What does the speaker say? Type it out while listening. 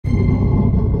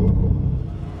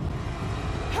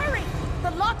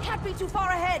too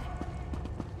far ahead.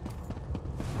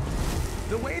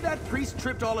 The way that priest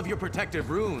tripped all of your protective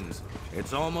runes,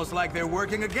 it's almost like they're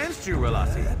working against you,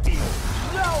 Relasi.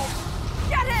 No!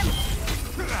 Get him!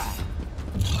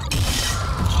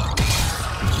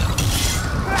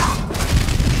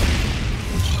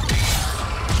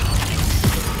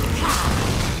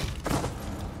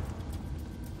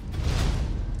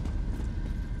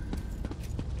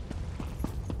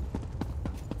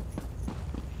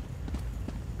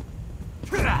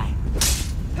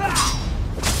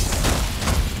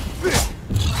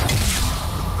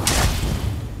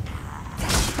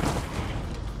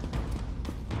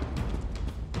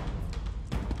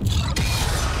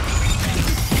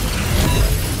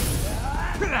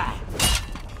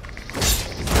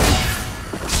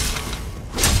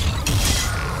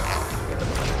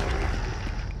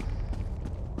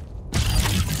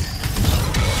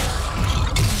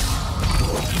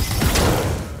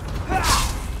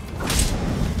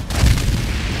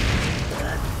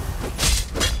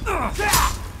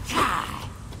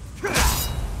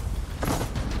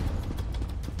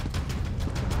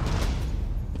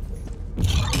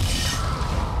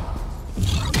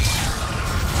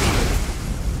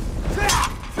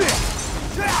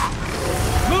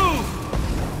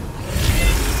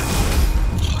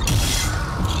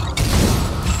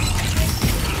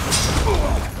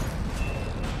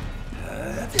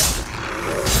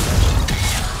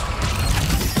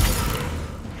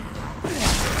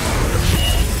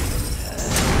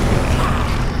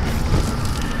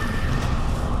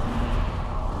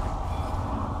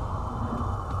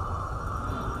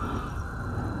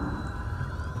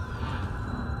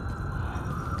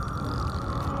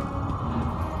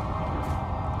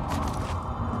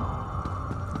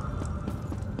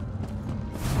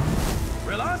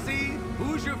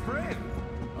 Who's your friend?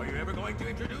 Are you ever going to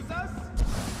introduce us?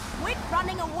 Quit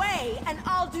running away, and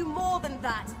I'll do more than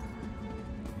that.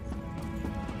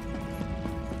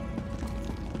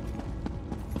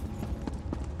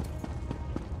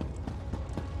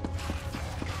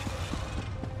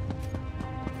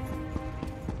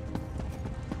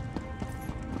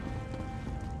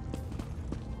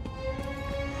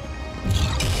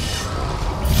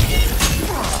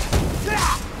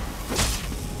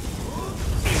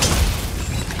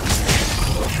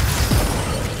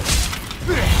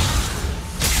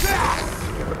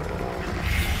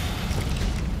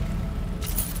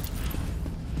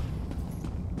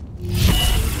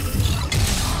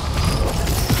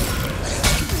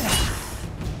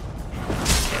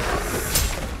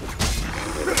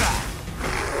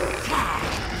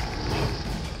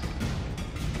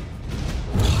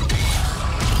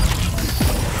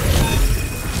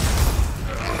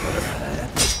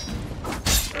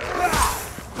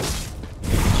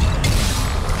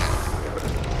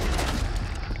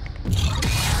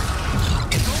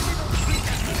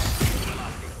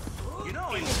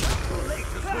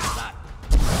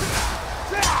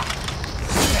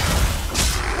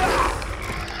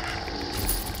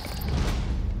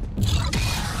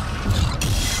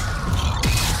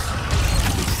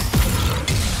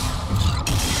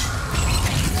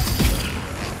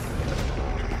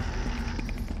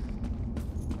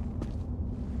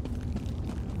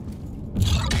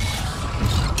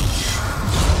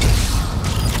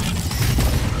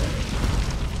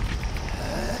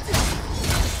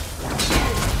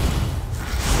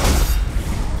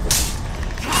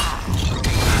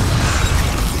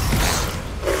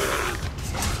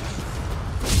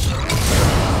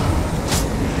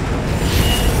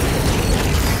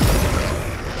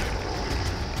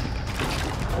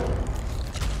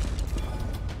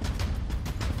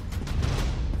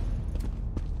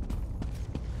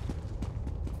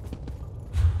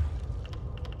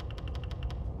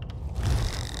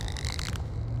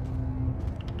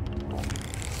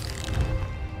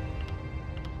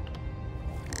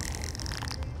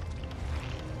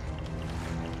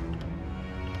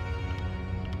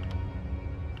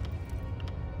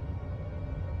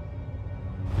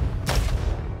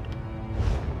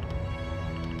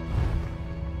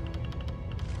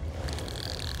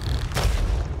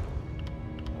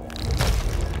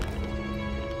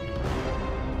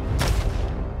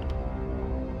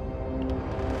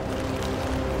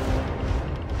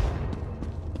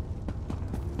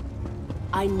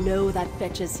 I know that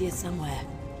fetcher's here somewhere.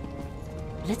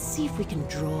 Let's see if we can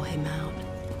draw him out.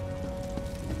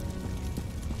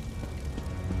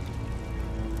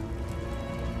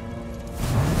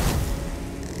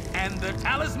 And the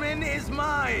talisman is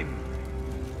mine!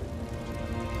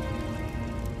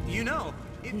 You know,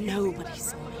 Nobody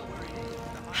saw me.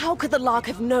 How could the Lark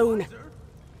have known?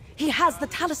 He has the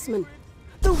talisman.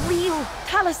 The real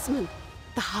talisman.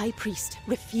 The High Priest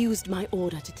refused my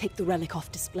order to take the relic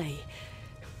off display.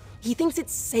 He thinks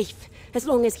it's safe as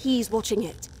long as he's watching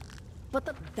it.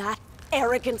 But that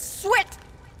arrogant swit!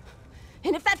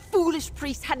 And if that foolish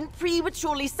priest hadn't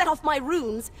prematurely set off my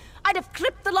runes, I'd have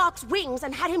clipped the lark's wings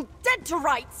and had him dead to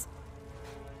rights!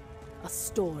 A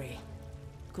story.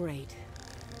 Great.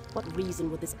 What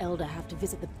reason would this elder have to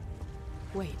visit the...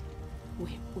 Wait.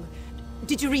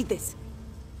 Did you read this?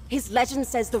 His legend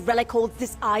says the relic holds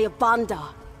this eye of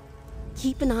Bandar.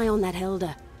 Keep an eye on that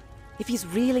elder. If he's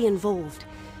really involved,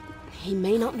 he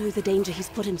may not know the danger he's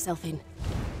put himself in.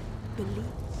 Believe...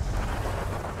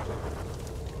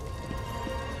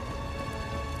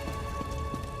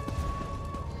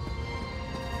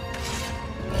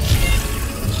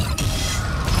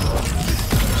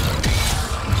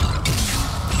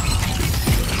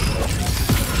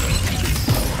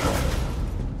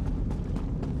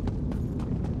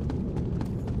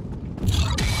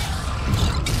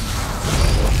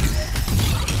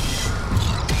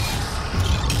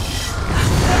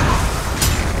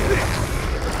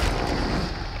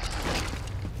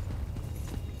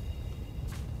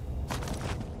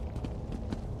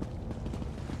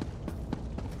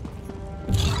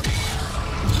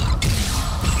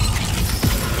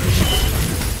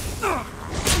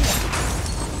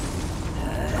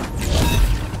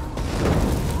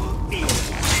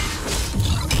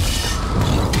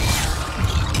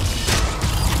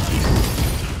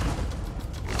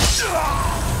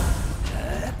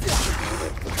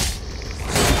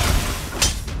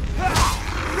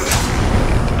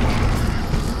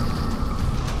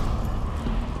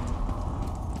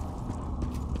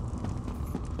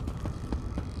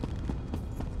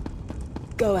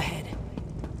 Go ahead.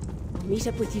 I'll meet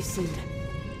up with you soon.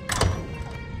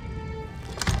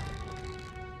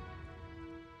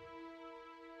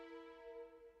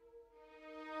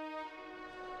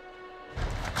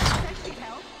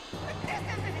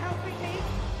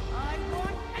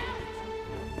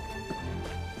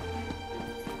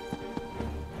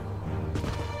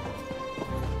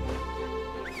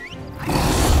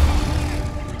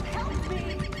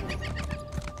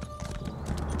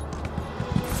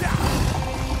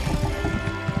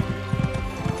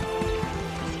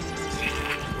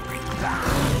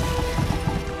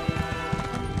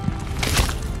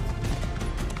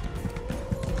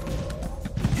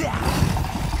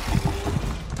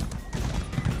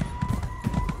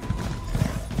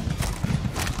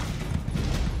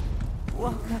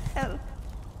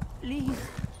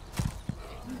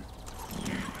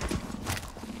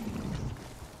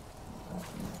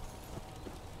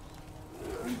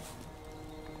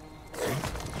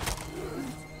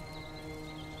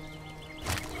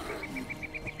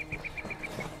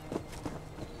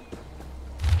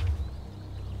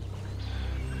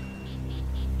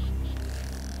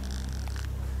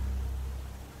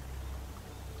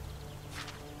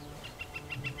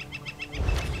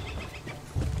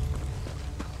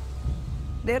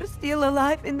 They're still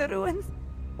alive in the ruins?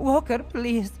 Walker,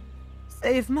 please.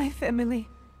 Save my family.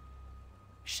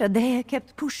 Shadea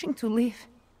kept pushing to leave.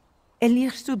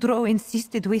 Elir Sudro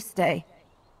insisted we stay.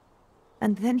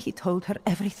 And then he told her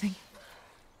everything.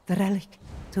 The relic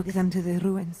took them to the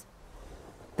ruins.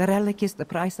 The relic is the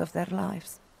price of their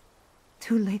lives.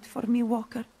 Too late for me,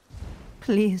 Walker.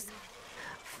 Please,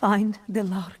 find the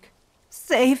Lark.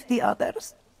 Save the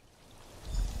others.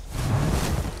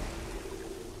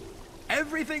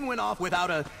 Everything went off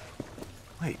without a...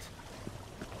 Wait.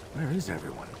 Where is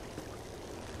everyone?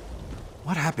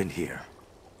 What happened here?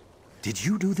 Did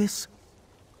you do this?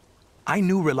 I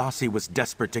knew Relasi was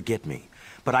desperate to get me,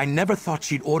 but I never thought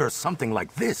she'd order something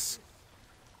like this.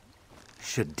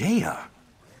 Shadea?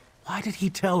 Why did he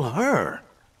tell her?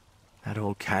 That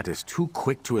old cat is too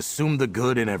quick to assume the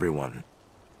good in everyone.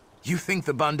 You think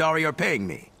the Bandari are paying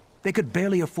me? They could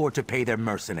barely afford to pay their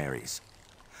mercenaries.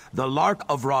 The Lark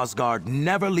of Rosgard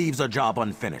never leaves a job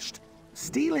unfinished.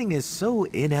 Stealing is so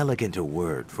inelegant a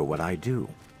word for what I do.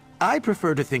 I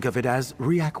prefer to think of it as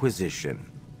reacquisition.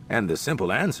 And the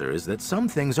simple answer is that some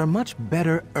things are much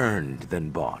better earned than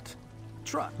bought.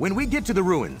 When we get to the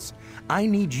ruins, I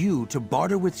need you to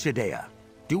barter with Shadea.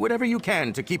 Do whatever you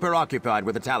can to keep her occupied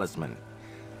with a talisman.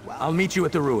 I'll meet you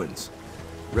at the ruins.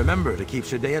 Remember to keep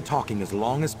Shadea talking as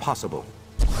long as possible.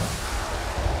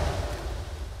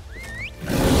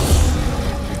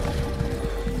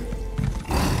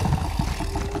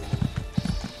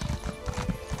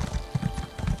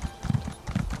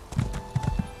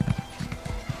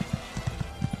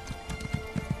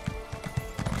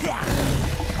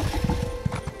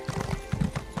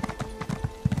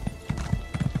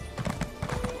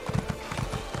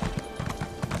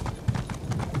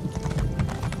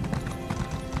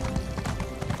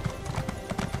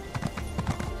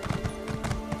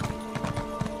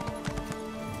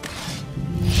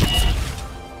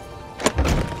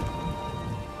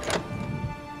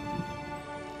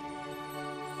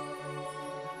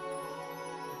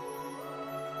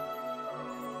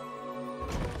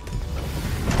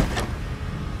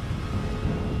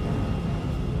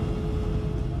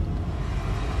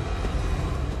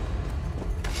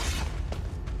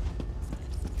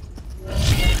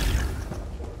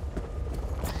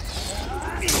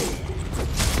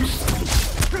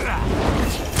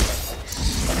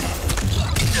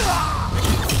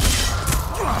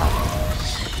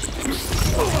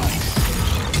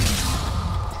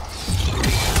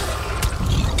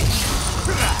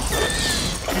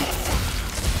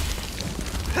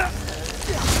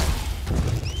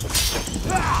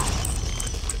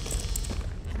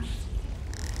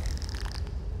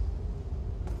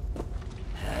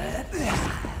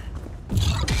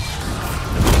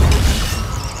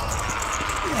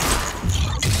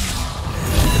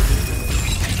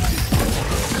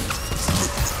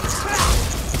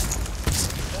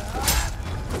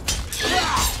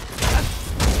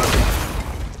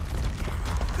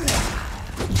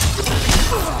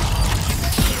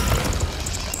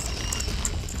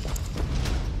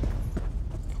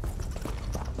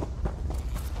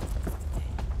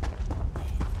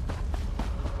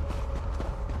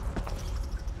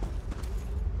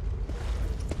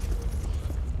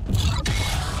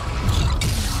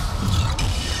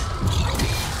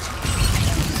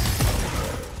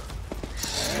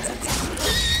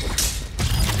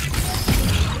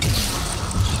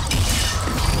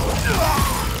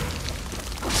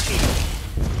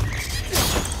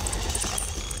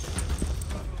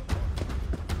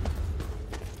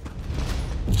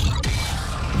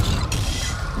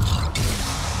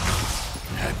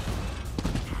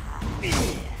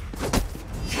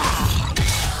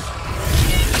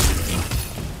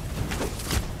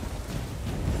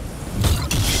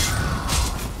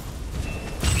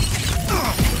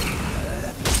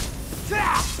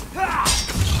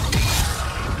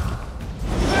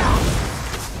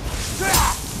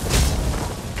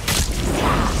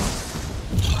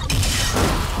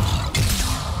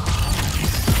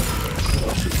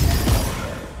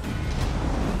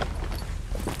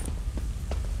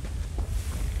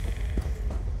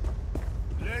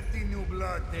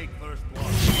 take first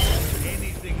watch.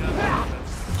 Anything else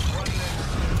that's one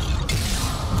less.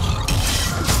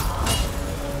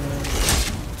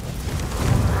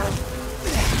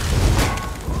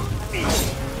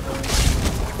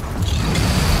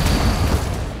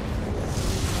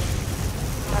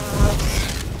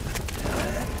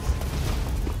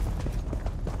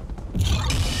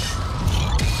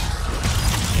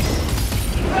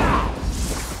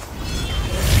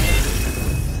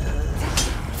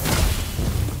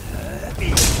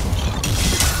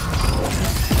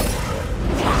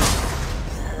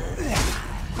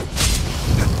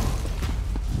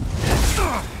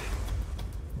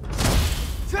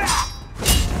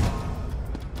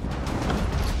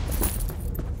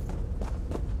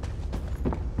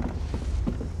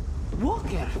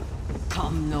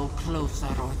 Come no closer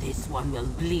or this one will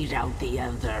bleed out the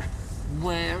Elder.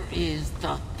 Where is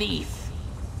the thief?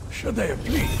 Shadea,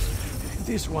 please.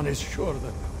 This one is sure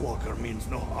that Walker means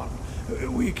no harm.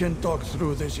 We can talk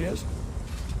through this, yes?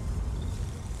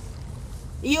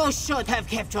 You should have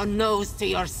kept your nose to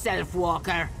yourself,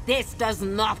 Walker. This does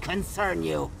not concern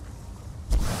you.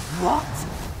 What?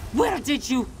 Where did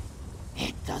you...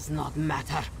 It does not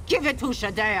matter. Give it to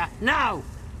Shadea, now!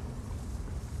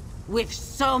 With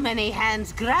so many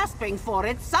hands grasping for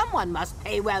it, someone must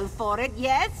pay well for it,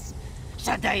 yes?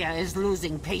 Shadea is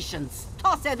losing patience.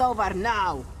 Toss it over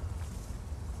now!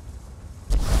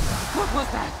 What was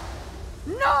that?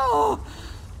 No!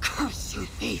 Curse you,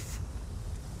 thief!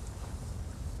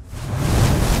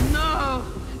 No!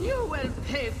 You will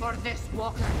pay for this,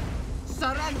 Walker!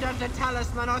 Surrender the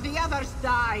talisman or the others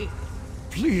die!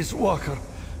 Please, Walker.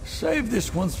 Save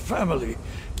this one's family.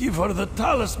 Give her the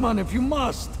talisman if you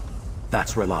must.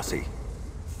 That's Relassi.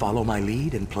 Follow my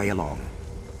lead and play along.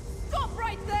 Stop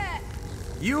right there!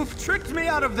 You've tricked me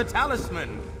out of the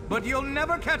talisman, but you'll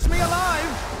never catch me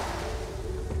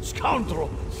alive! Scoundrel!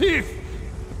 Thief!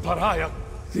 Pariah!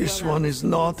 This one is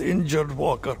not injured,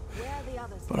 Walker.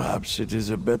 Perhaps it is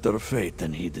a better fate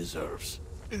than he deserves.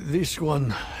 This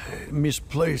one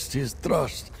misplaced his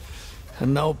trust,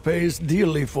 and now pays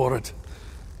dearly for it.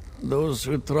 Those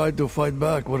who tried to fight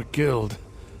back were killed.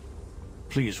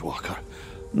 Please, Walker.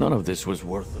 None of this was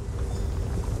worth it.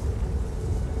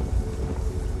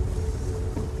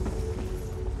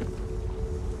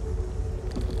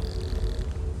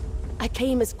 I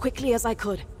came as quickly as I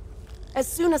could. As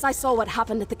soon as I saw what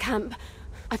happened at the camp,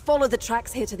 I followed the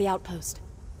tracks here to the outpost.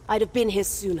 I'd have been here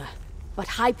sooner, but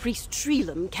High Priest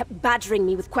Treelam kept badgering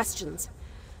me with questions.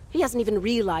 He hasn't even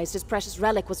realized his precious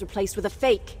relic was replaced with a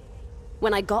fake.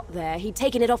 When I got there, he'd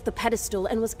taken it off the pedestal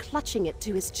and was clutching it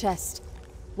to his chest.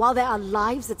 While there are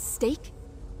lives at stake,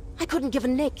 I couldn't give a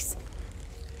nix.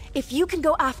 If you can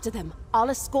go after them, I'll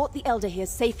escort the Elder here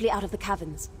safely out of the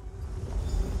caverns.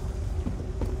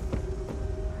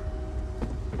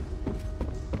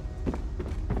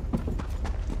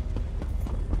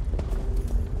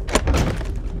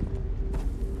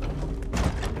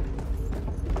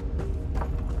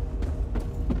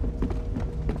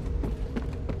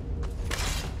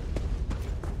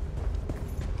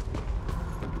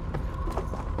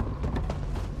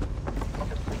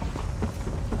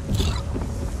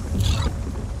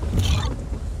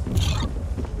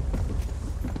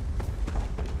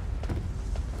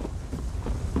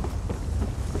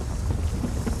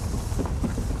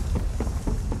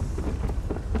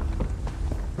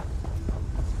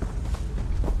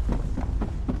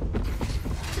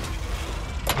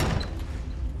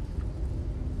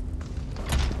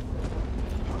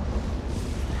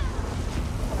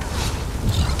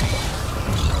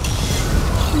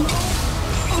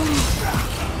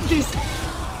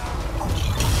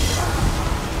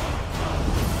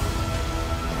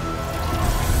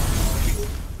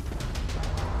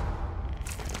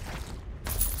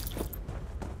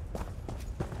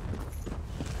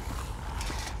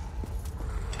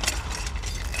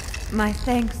 My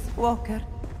thanks, Walker.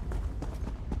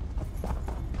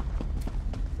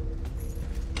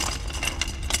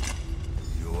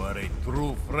 You are a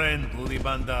true friend to the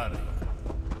Bandari.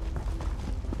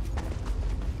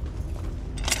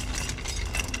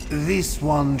 This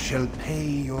one shall pay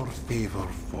your favor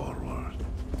forward.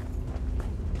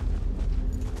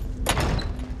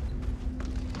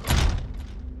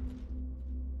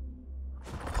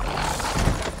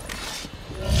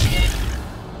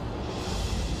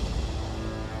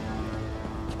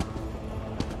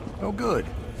 Oh, good.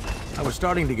 I was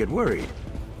starting to get worried.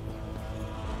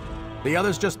 The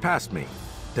others just passed me.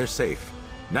 They're safe.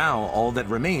 Now, all that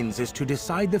remains is to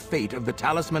decide the fate of the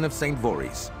Talisman of St.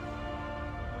 Voorhis.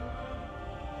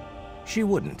 She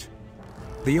wouldn't.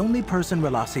 The only person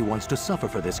Relassi wants to suffer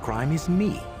for this crime is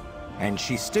me. And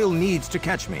she still needs to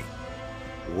catch me.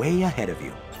 Way ahead of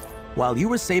you. While you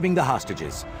were saving the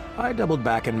hostages, I doubled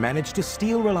back and managed to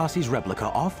steal Relassi's replica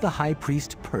off the High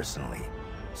Priest personally.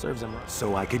 Serves him right.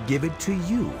 So I could give it to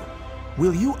you.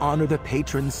 Will you honor the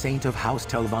patron saint of House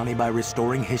Telvanni by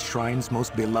restoring his shrine's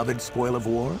most beloved spoil of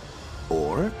war?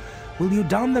 Or will you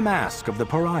don the mask of the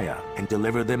pariah and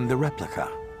deliver them the replica?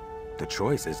 The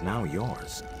choice is now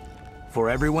yours. For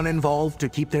everyone involved to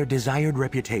keep their desired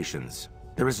reputations,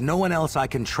 there is no one else I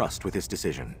can trust with this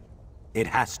decision. It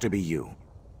has to be you.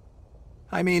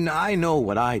 I mean, I know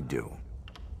what I'd do,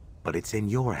 but it's in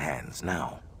your hands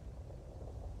now.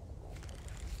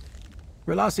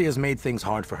 Relassi has made things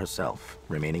hard for herself,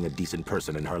 remaining a decent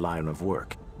person in her line of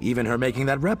work. Even her making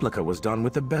that replica was done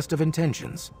with the best of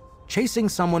intentions. Chasing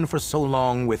someone for so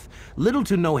long with little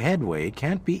to no headway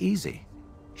can't be easy.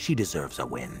 She deserves a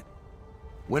win.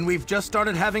 When we've just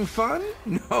started having fun?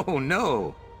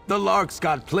 No. The Lark's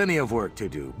got plenty of work to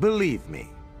do, believe me.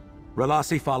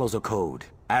 Relassi follows a code,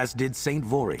 as did St.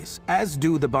 Voorhis, as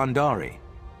do the Bandari.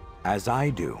 As I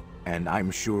do, and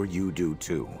I'm sure you do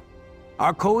too.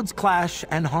 Our codes clash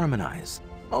and harmonize.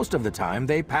 Most of the time,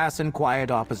 they pass in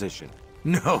quiet opposition.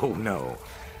 No.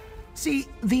 See,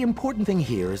 the important thing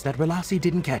here is that Relassi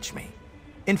didn't catch me.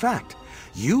 In fact,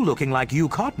 you looking like you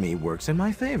caught me works in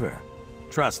my favor.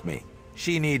 Trust me,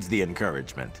 she needs the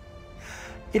encouragement.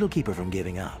 It'll keep her from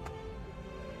giving up.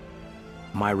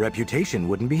 My reputation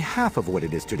wouldn't be half of what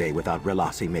it is today without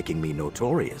Relassi making me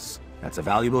notorious. That's a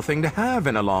valuable thing to have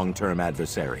in a long-term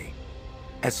adversary.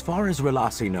 As far as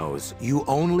Relassi knows, you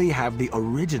only have the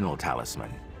original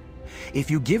talisman. If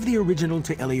you give the original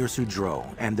to Elier Sudro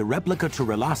and the replica to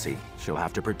Relassi, she'll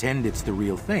have to pretend it's the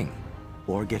real thing,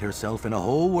 or get herself in a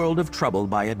whole world of trouble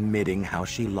by admitting how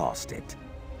she lost it.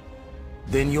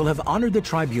 Then you'll have honored the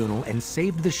tribunal and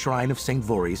saved the shrine of St.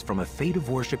 Voorhis from a fate of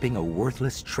worshipping a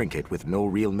worthless trinket with no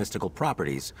real mystical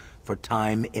properties for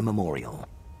time immemorial.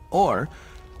 Or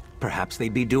perhaps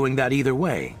they'd be doing that either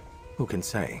way. Who can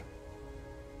say?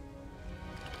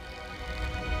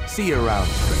 See you around,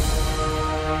 stranger.